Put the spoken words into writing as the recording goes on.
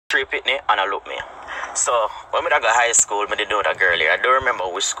Tree Pitney and I look me. So when I got high school, I didn't know that girl here. I don't remember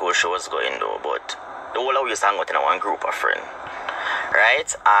which school she was going to, but the whole of we used to hang out in one group of friends.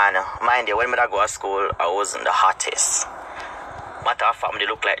 Right? And mind you, when I go to school, I wasn't the hottest. Matter of fact, I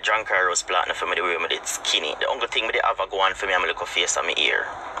look like John Carlos Platinum for me the way I did skinny. The only thing I did have a go on for me, I'm look a face on my ear.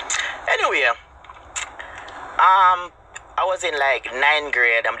 Anyway, I was in like 9th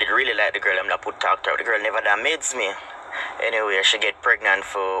grade. I did really like the girl. I'm not put talk to her. The girl never damaged me. Anyway, she get pregnant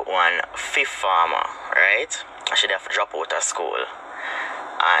for one 5th farmer, right? She have to drop out of school.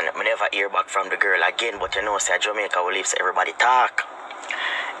 And I never hear back from the girl again, but you know, say Jamaica will leave, so everybody talk.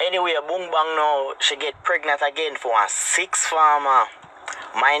 Anyway, boom bang now, she get pregnant again for one 6th farmer.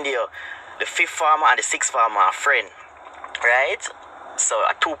 Mind you, the 5th farmer and the 6th farmer are friend, right? So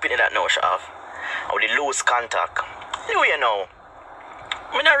a 2 penny that now she have. I would lose contact. Anyway, you know,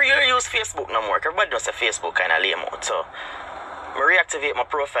 I don't really use Facebook no more. Everybody knows that Facebook kind of lame out. So I reactivate my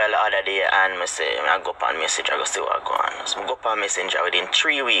profile the other day and I say, I go up on message, I go see what I go on. So I go up on Messenger within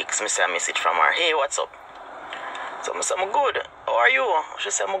 3 weeks, I see a message from her, hey, what's up? So I say, I'm good. How are you?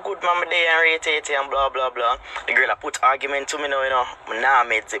 She said, I'm good, mama, day and rate and blah, blah, blah. The girl I put argument to me now, you know. I now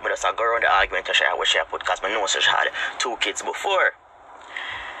made it, but I just go around the argument to share what she put because I know she had 2 kids before.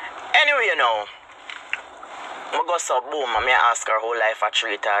 Anyway, you know, I go so boom, I ask her whole life I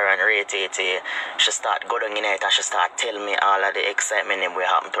treat her and rate it. She start going in it and she start telling me all of the excitement that will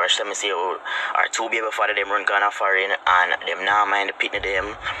happen to her. She tell me say oh, her 2 baby father them run Ghana foreign and them now mind the pitney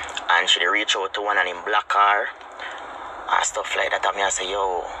them. And she reach out to one and him block her and stuff like that. And I say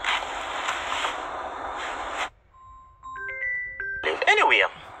yo. Anyway,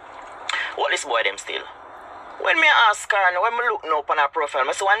 what this boy them still? When me ask her and when me look now upon her profile,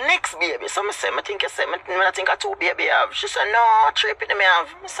 I say, one next baby. So I say, I think you said, I think I 2 baby have. She said, no, 3 penny me have.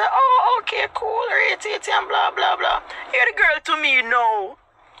 I say, oh, okay, cool, rate it and blah, blah, blah. Here the girl to me now.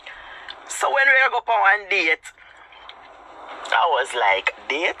 So when we go upon one date, I was like,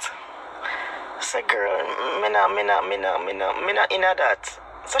 date? I said, girl, me not in that.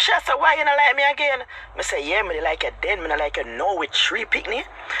 So she said, why you not like me again? I say, yeah, me like it then, me not like it now with 3 picnic.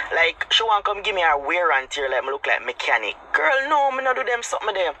 Like, she want come give me a wear and tear like me look like mechanic. Girl, no, me not do them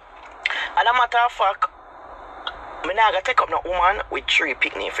something there. And a matter of fact, me not gonna take up no woman with 3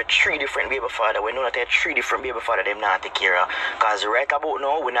 picnic for 3 different baby father. We know that 3 different baby father them not take care of. Cause right about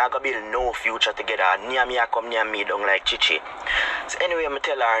now, we not gonna build no future together. Near me, I come near me down like Chichi. So anyway, I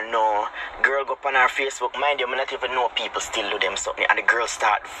tell her no. Girl go up on her Facebook. Mind you, I not even know people still do them something. And the girl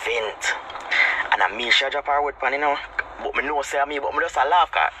start vent. And I me, she drop her word pan, you know. But me know say me, but me just a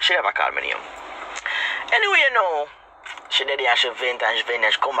laugh cause she never call me name. Anyway, you know, she did it and she vent and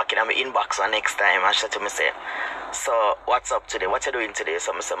she come back in my inbox and next time and she said to me say, so what's up today? What you doing today?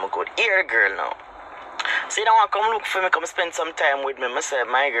 So I say, I'm good. Here girl now. So you don't want to come look for me, come spend some time with me. I say,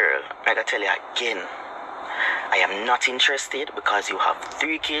 my girl, I gotta tell you again. I am not interested because you have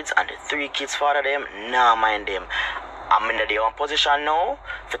 3 kids and the 3 kids father them, nah mind them. I'm in the own position now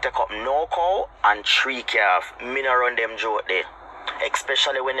to take up no cow and 3 calf. Me not run them joke there.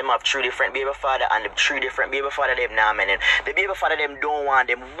 Especially when them have 3 different baby father and the 3 different baby father them nah man. The baby father them don't want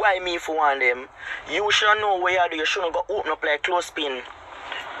them. Why me for want them? You should know where you do. You shouldn't go open up like clothespin.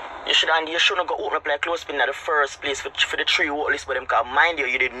 You shouldn't go open up like clothespin in the first place for the 3 worthless for them. Cause mind you,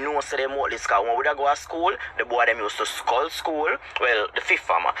 you didn't know so them worthless. Cause when we go to school, the boy them used to skull school. Well, the 5th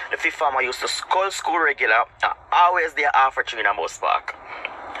farmer. The 5th farmer used to skull school regular. Always they offer 3 in a bus park.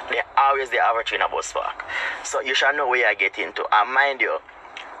 They always they offer 3 in a bus park. So you should know where you get into. And mind you,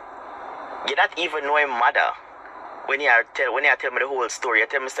 you not even know him mother. When you tell me the whole story, you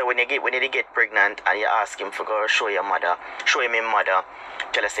tell me say when you get pregnant and you ask him for go show your mother, show him his mother,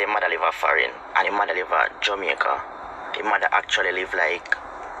 tell us say mother live a foreign and his mother live at Jamaica. His mother actually live like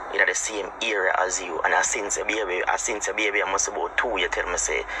in the same area as you, and since a baby I must about 2, you tell me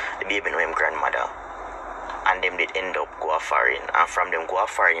say the baby know him grandmother. And them did end up go a foreign, and from them go a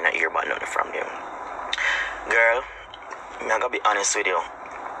foreign I hear about nothing from them. Girl, I'm gonna be honest with you.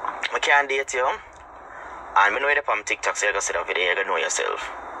 I can't date you. And I know you're on TikTok, so you're going to see that video, you're going to know yourself.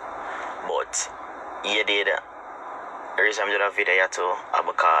 But you did. The reason I did a video too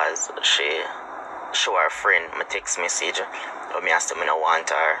because she show her friend my text message. But me asked me I want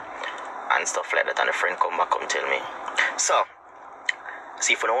her and stuff like that. And the friend come back and tell me. So,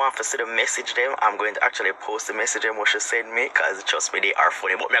 see if you don't want to see the message them, I'm going to actually post the message them what she sent me. Because trust me, they are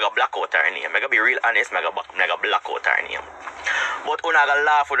funny. But I'm going to black out her name. I'm going to be real honest, I'm going to black out her name. But I'm going to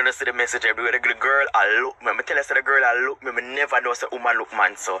laugh when I see the message everywhere. The girl, I look me. I tell you, the girl, I look me. I never know the woman look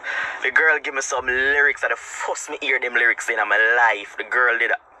man. So the girl give me some lyrics that the first me hear them lyrics in my life. The girl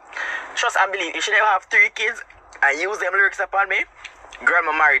did that. Trust and believe, if she never have 3 kids and use them lyrics upon me, Girl,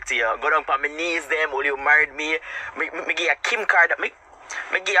 I'm married to you. Go down on my knees them. Will you married me? Me give you a Kim card. Me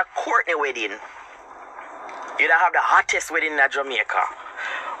give you a Courtney wedding. You don't have the hottest wedding in Jamaica.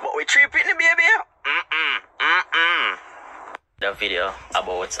 But we treat it, baby. The video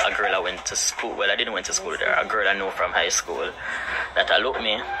about a girl I went to school. Well, I didn't went to school there. A girl I know from high school that I look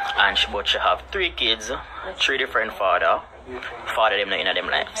me, and but she have 3 kids, 3 different father them not in them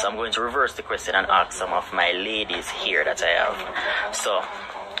life. So I'm going to reverse the question and ask some of my ladies here that I have. So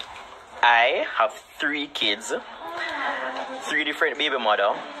I have 3 kids, 3 different baby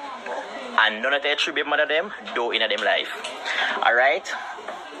mother, and none of the 3 baby mother them do in them life. Alright?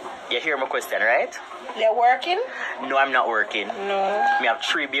 You hear my question, right? They're working? No, I'm not working. No. Me have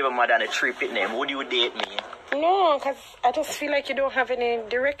 3 baby mother and a 3 pit name. Would you date me? No, because I just feel like you don't have any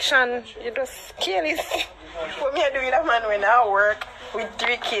direction. You just careless. What me I do with a man when I work with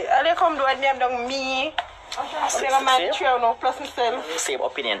 3 kids? And they come do a name down me. Then a man 3 no plus myself. Same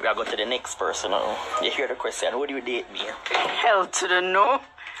opinion. We are going to the next person now. You hear the question. Would you date me? Hell to the no.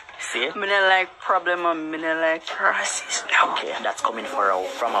 See? Me don't like problem and me don't like process. Okay, that's coming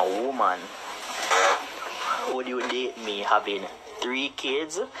from a woman. Would you date me having 3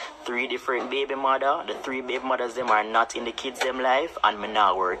 kids, 3 different baby mother? The 3 baby mothers them are not in the kids them life, and me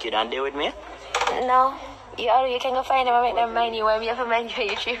not work. You done there with me? No. You can go find them and make them mind you. Why me have to mind you?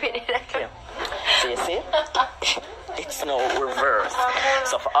 You treat it. Okay. So you see? It's no reverse.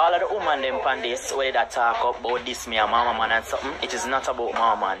 So for all of the women them on this, whether that talk about this me and mama man and something, it is not about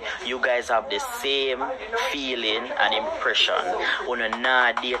mama man. You guys have the same feeling and impression. When you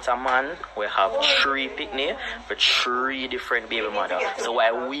not date a man, we have 3 picnic for 3 different baby mother. So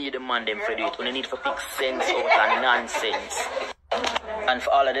why we the man them for do it? We need to pick sense out of nonsense. And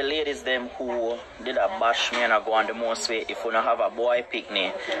for all of the ladies them who did a bash me and I go on the most way, if you don't have a boy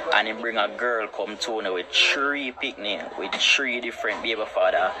picnic and you bring a girl come to you with 3 picnic with 3 different baby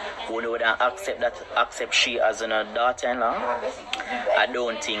father, who would accept she as a daughter-in-law? I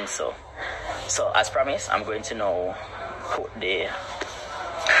don't think so. So as promised, I'm going to now put the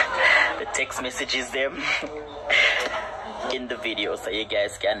text messages them in the video so you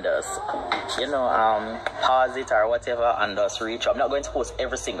guys can just pause it or whatever and just reach. I'm not going to post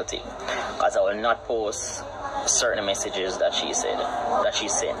every single thing because I will not post certain messages that she sent,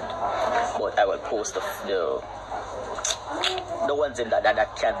 but I will post the ones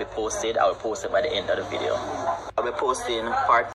that can be posted. I will post it by the end of the video. I'll be posting part